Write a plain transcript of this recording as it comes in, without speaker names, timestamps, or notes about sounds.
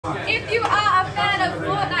If you are a fan of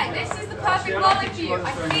Fortnite, this is the perfect lolly for you.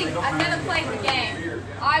 I think I've never played the game.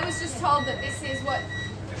 I was just told that this is what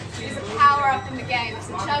is a power-up in the game. It's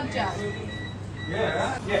a Chug Jug.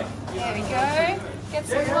 There we go. Get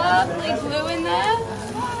some lovely glue in there.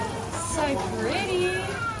 So pretty.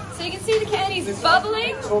 So you can see the candy's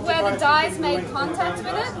bubbling where the dye's made contact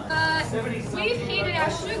with it. We've heated our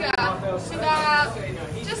sugar to about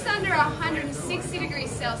just under 160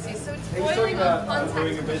 degrees Celsius, so it's boiling on contact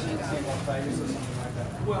with the sugar.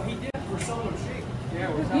 Well, he did for Solo Chic.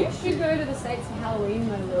 You should go to the States for Halloween,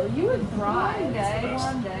 my Lil. You would thrive.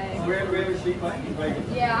 One day. Where was she playing?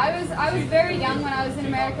 Yeah, I was very young when I was in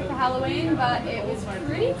America for Halloween, but it was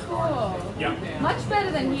pretty cool. Yeah. Much better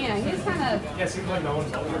than here. Here's kind of... Yeah, seems like no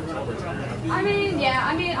one's over. I mean,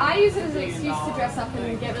 I use it as an excuse to dress up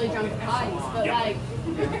and get really drunk at parties, but like...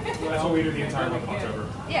 That's what we do the entire month of October.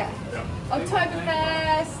 Yeah.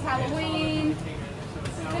 Oktoberfest, Halloween...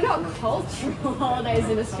 They're not cultural holidays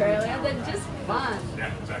in Australia, they're just fun.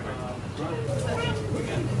 Yeah, exactly.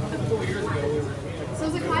 So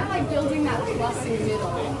is it kind of like building that plus in the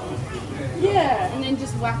middle? Yeah, and then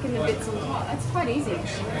just whacking the bits on top. That's quite easy.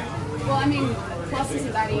 Well, I mean, plus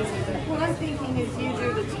isn't that easy. But what I'm thinking is you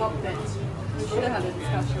do the top bit. We should have had a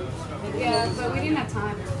discussion. Yeah, but we didn't have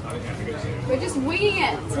time. We're just winging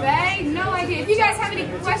it today. No idea. If you guys have any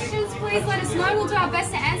questions, please let us know. We'll do our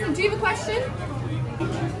best to answer them. Do you have a question?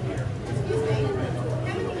 Excuse me.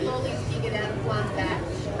 How many lollies do you get out of one batch?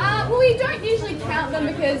 Well, we don't usually count them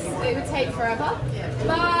because it would take forever. Yeah.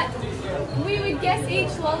 But we would guess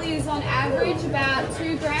each lolly is on average about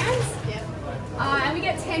 2 grams. Yep. And we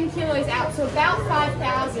get 10 kilos out, so about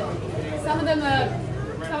 5,000. Some of them are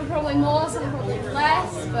probably more, some are probably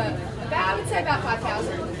less, but I would say about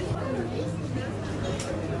 5,000.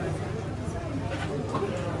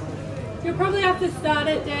 You'll probably have to start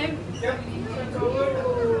it, Dave. Yep.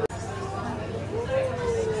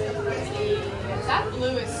 That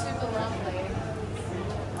blue is super lovely.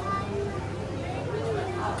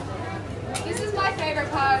 This is my favorite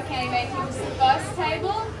part of candy making. It's the first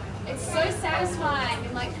table. It's so satisfying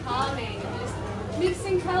and like calming. And just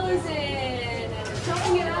mixing colors in and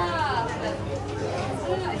chopping it up. And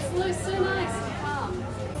it's so nice and calm.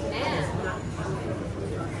 Man.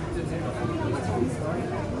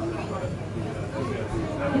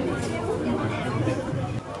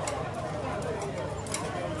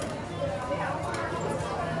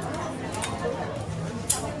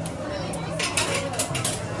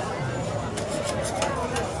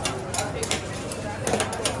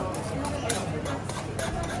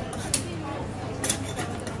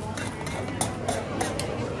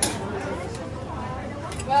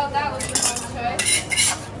 Well, that was the wrong choice.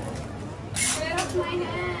 Get off my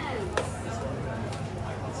hands.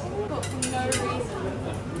 But for no reason.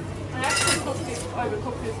 I actually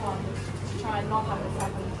overcooked this one to try and not have this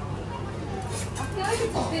happen. I feel like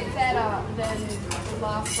it's a bit better than the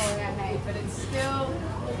last lolly I made, but it's still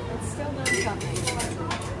doing something.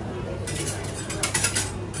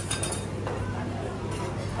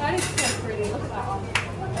 That is so pretty. Look at that one.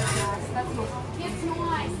 That's nice. That's nice. It's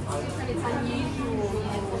nice. It's different. It's unusual.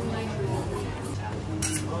 Yeah, it's unusual.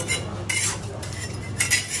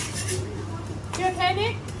 You okay,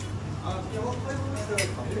 Nick?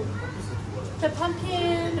 The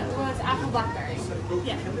pumpkin was apple blackberry.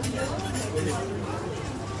 Yeah.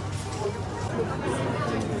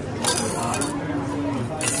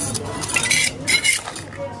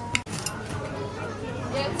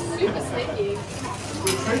 Yeah, it's super sticky.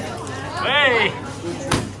 Hey!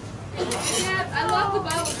 Yeah, I love the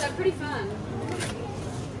bubbles. They're pretty fun.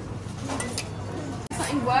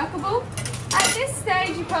 Something workable. At this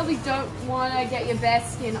stage, you probably don't want to get your bare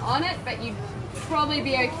skin on it, but you'd probably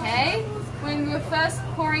be okay. When we were first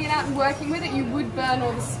pouring it out and working with it, you would burn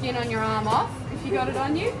all the skin on your arm off if you got it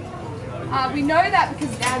on you. We know that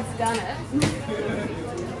because Dad's done it.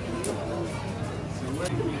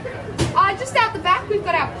 Just out the back, we've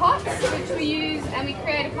got our pots, which we use, and we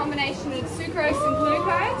create a combination of sucrose and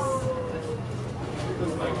glucose.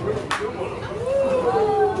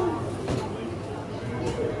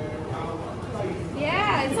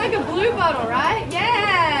 Yeah, it's like a blue bottle, right?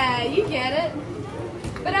 Yeah, you get it.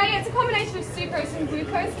 But yeah, it's a combination of sucrose and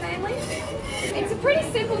glucose mainly. It's a pretty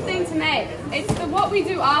simple thing to make. It's what we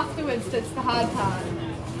do afterwards that's the hard part.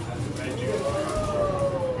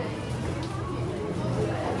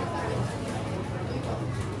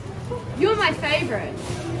 You're my favorite.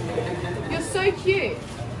 You're so cute.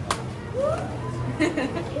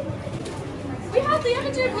 We hardly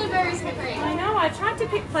ever do blueberries for cream. I know, I tried to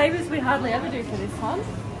pick flavours we hardly ever do for this one.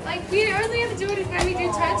 Like, we only ever do it when we do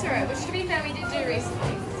Totoro, which to be fair we did do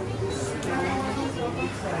recently.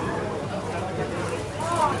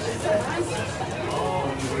 Would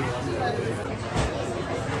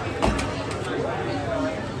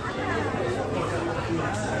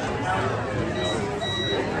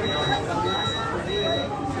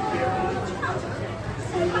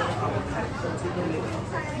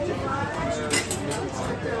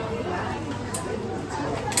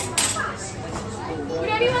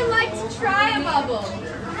anyone like to try a bubble?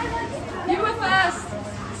 You were first.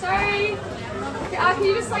 Sorry. Can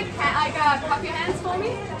you just cup your hands for me?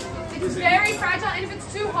 It's very fragile, and if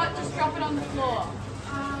it's too hot, just drop it on the floor.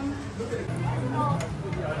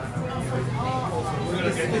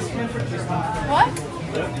 What?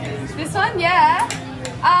 This one? Yeah.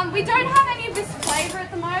 We don't have any of this flavour at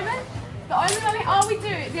the moment. The only one we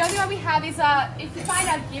do. The only one we have is if you find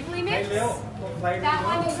our Ghibli mix. That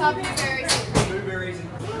one is blueberries. Blueberries.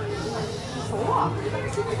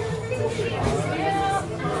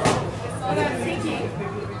 What I'm thinking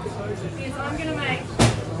is I'm going to make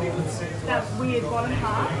that weird bottom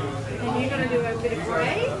part, and you're going to do a bit of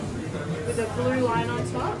grey with a blue line on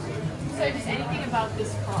top. So just anything above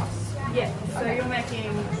this cross. Yeah, so you're making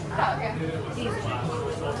Okay. easy.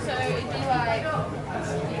 So it'd be like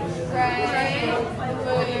grey,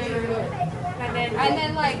 blue, and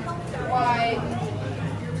then like white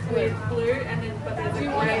with blue, and then but there's a Do you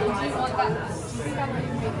grey want line. that? on top of that.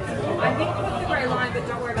 I think put the grey line, but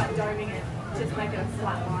don't worry about doming it. Just make it a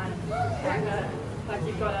flat line. Like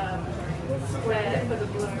you've got a square for the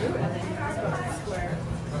blue, and then you've just got a square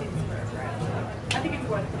in square grey. I think it's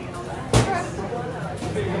worth putting it on there.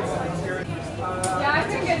 Yeah, I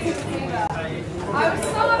couldn't get to it either. I was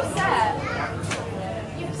so upset.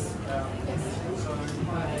 Yes.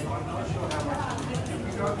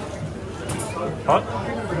 Hot?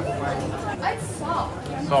 It's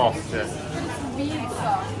soft. Soft, yeah. It's really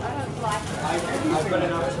soft. I don't like it. I've got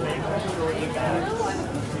enough to make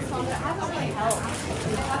It hasn't really helped.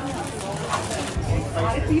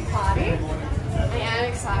 Excited for your party? I am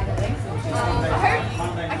excited.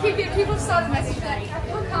 I keep getting people saw the message like,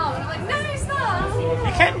 "Come come," and I'm like, "No, stop."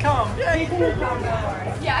 You can come. Yeah, you can come.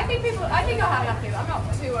 Yeah, I think I'll have enough people. I'm not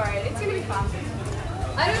too worried. It's gonna be fun.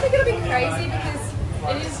 I don't think it'll be crazy because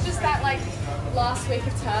it is just that like last week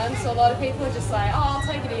of term, so a lot of people are just like, "Oh, I'll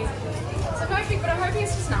take it easy." So I'm hoping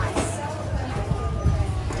it's just nice.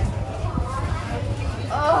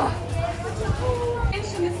 Oh.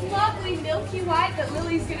 Mention this lovely milky white that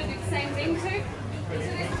Lily's gonna do the same thing to. So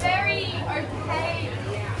this very opaque,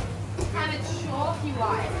 kind of chalky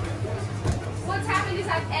white. What's happened is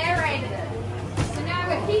I've aerated it. So now I've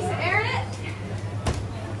got heaps of air in it,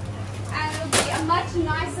 and it'll be a much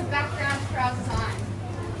nicer background for our design.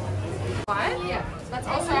 What? Yeah. That's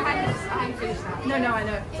also I hadn't finished that. No, I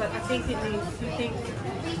know, but I think it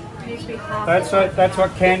needs to be half. That's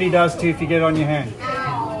what candy does to you if you get it on your hand.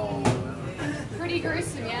 Ow. Pretty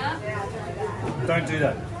gruesome, yeah? Don't do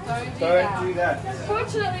that. Don't do that. that.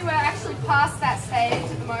 Fortunately, we're actually past that stage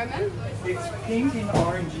at the moment. It's pink and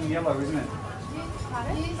orange and yellow, isn't it?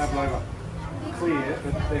 Pavlova. Clear,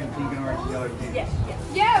 but then pink and orange and yellow pink.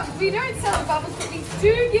 Yeah, we don't sell the bubbles, but we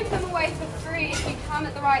do give them away for free if you come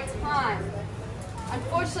at the right time.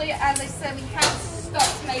 Unfortunately, as I said, we have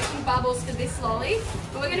stopped making bubbles for this lolly,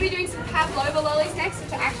 but we're going to be doing some pavlova lollies next,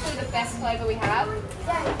 which are actually the best flavour we have.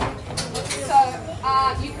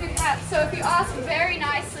 So if you ask very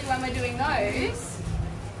nicely when we're doing those,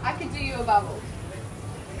 I could do you a bubble.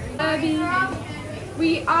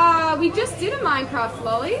 We just did a Minecraft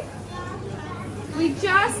lolly. We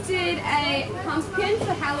just did a pumpkin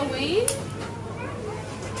for Halloween.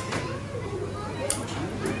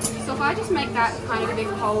 So if I just make that kind of a big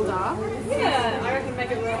holder. Yeah, I reckon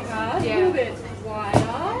make it real hard. Yeah. A little bit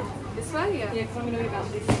wider. This way, yeah. Yeah, because I'm going to be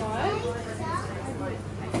about this side.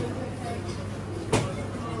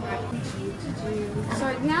 So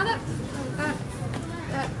now that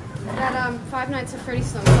 5 Nights at Freddy's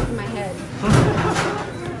song is up in my head.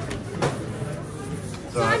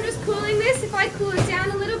 So I'm just cooling this. If I cool it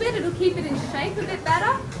down a little bit, it'll keep it in shape a bit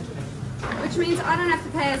better. Which means I don't have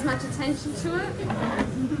to pay as much attention to it.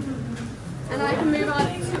 And I can move on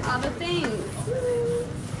to other things.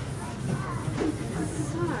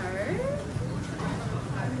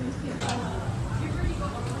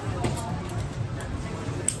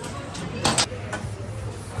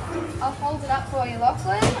 I'll hold it up for you,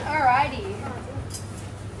 Lachlan. Alrighty.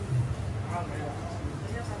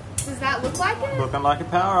 Does that look like it? Looking like a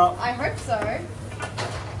power up. I hope so.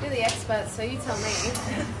 You're the expert, so you tell me.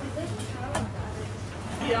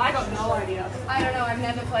 Yeah, I got no idea. I don't know, I've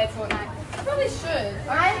never played Fortnite. I probably should.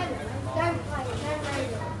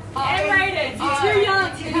 M-rated. You're too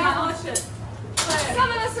young to be watch it. Some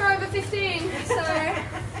of us are over 15, so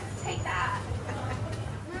take that.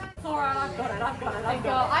 Alright. got it. Thank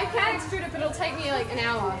God. I can extrude it, but it'll take me like an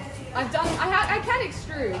hour. I can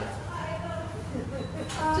extrude.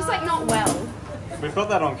 Just like not well. We've got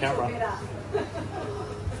that on camera.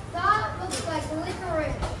 That looks like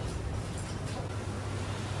licorice.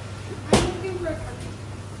 I'm looking for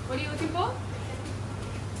What are you looking for?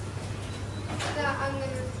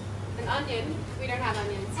 An onion? We don't have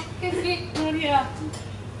onions. Oh, yeah.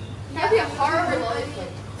 That'd be a horrible lollipop.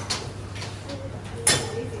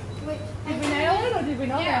 Did we nail it or did we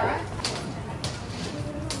not? Yeah, right?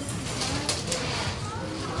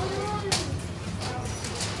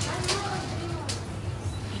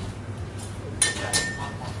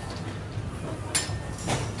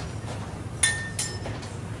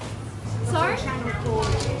 Sorry?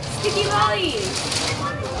 Sticky lollies!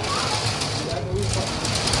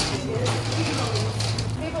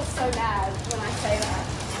 People are so mad when I say that.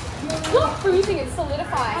 Not freezing, it's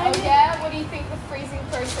solidifying. Oh yeah? What do you think the freezing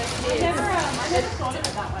process is? I never thought of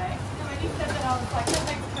it that way. So when you said that, I was like, that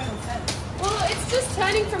makes total sense. Well, it's just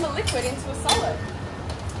turning from a liquid into a solid.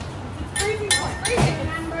 It's freezing point. Freezing.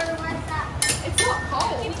 Remember what's that? It's not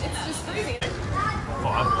cold, it's just freezing.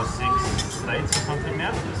 5 or 6 states or something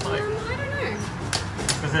now. It's like, I don't know.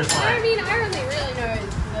 because there's I like, mean, I only really know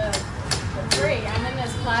the 3, and then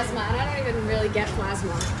there's plasma, and I don't even really get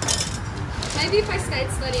plasma. Maybe if I stayed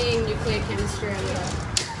studying nuclear chemistry, I would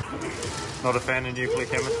have. not a fan of nuclear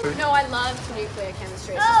chemistry. No, I love nuclear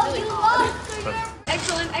chemistry. It's just really hard. But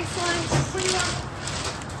Excellent, excellent.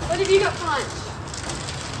 What have you got for lunch?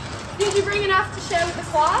 Did you bring enough to share with the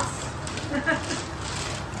class?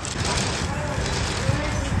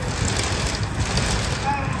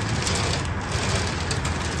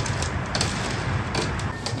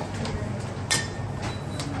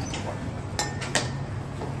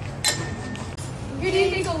 Who do you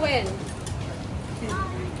think will win?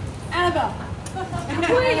 Annabelle.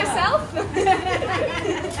 Including yourself?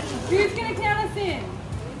 Who's going to count us in?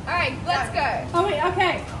 Alright, let's go. Oh wait,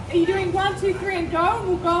 okay. Are you doing 1, 2, 3 and go?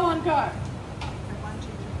 We'll go on go.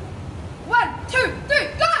 1, 2, 3,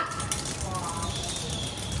 go!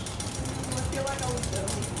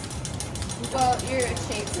 Well, you're a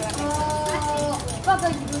sheep, so that makes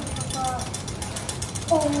sense.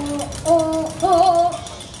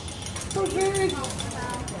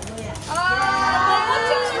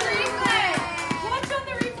 Watch on the replay! Watch on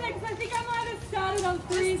the replay because I think I might have started on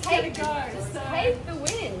 3 instead of go. Just So. take the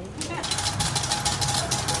win.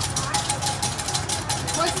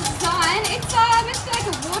 What's the design? It's meant to be like a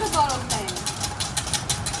water bottle thing.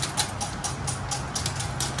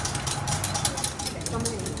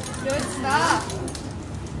 Good stuff.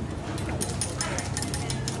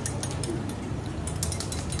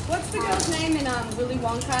 What's the girl's name in Willy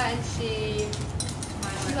Wonka? And she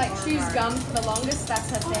like chews gum for the longest. That's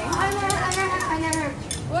her thing. I never.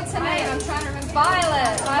 What's her name? I'm trying to remember.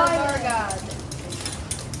 Violet. Violet Beauregard.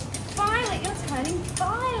 Violet, you're turning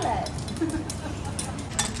violet.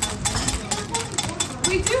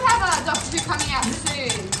 We do have a Doctor Who coming out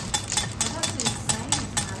soon.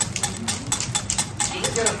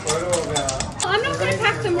 Get a photo of our. I'm not going to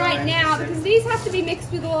pack them right now because these have to be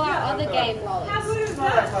mixed with all our other game lollies. How good is Far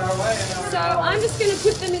that? away. So I'm just going to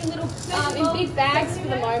put them in little, in big bags for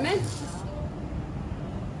the moment.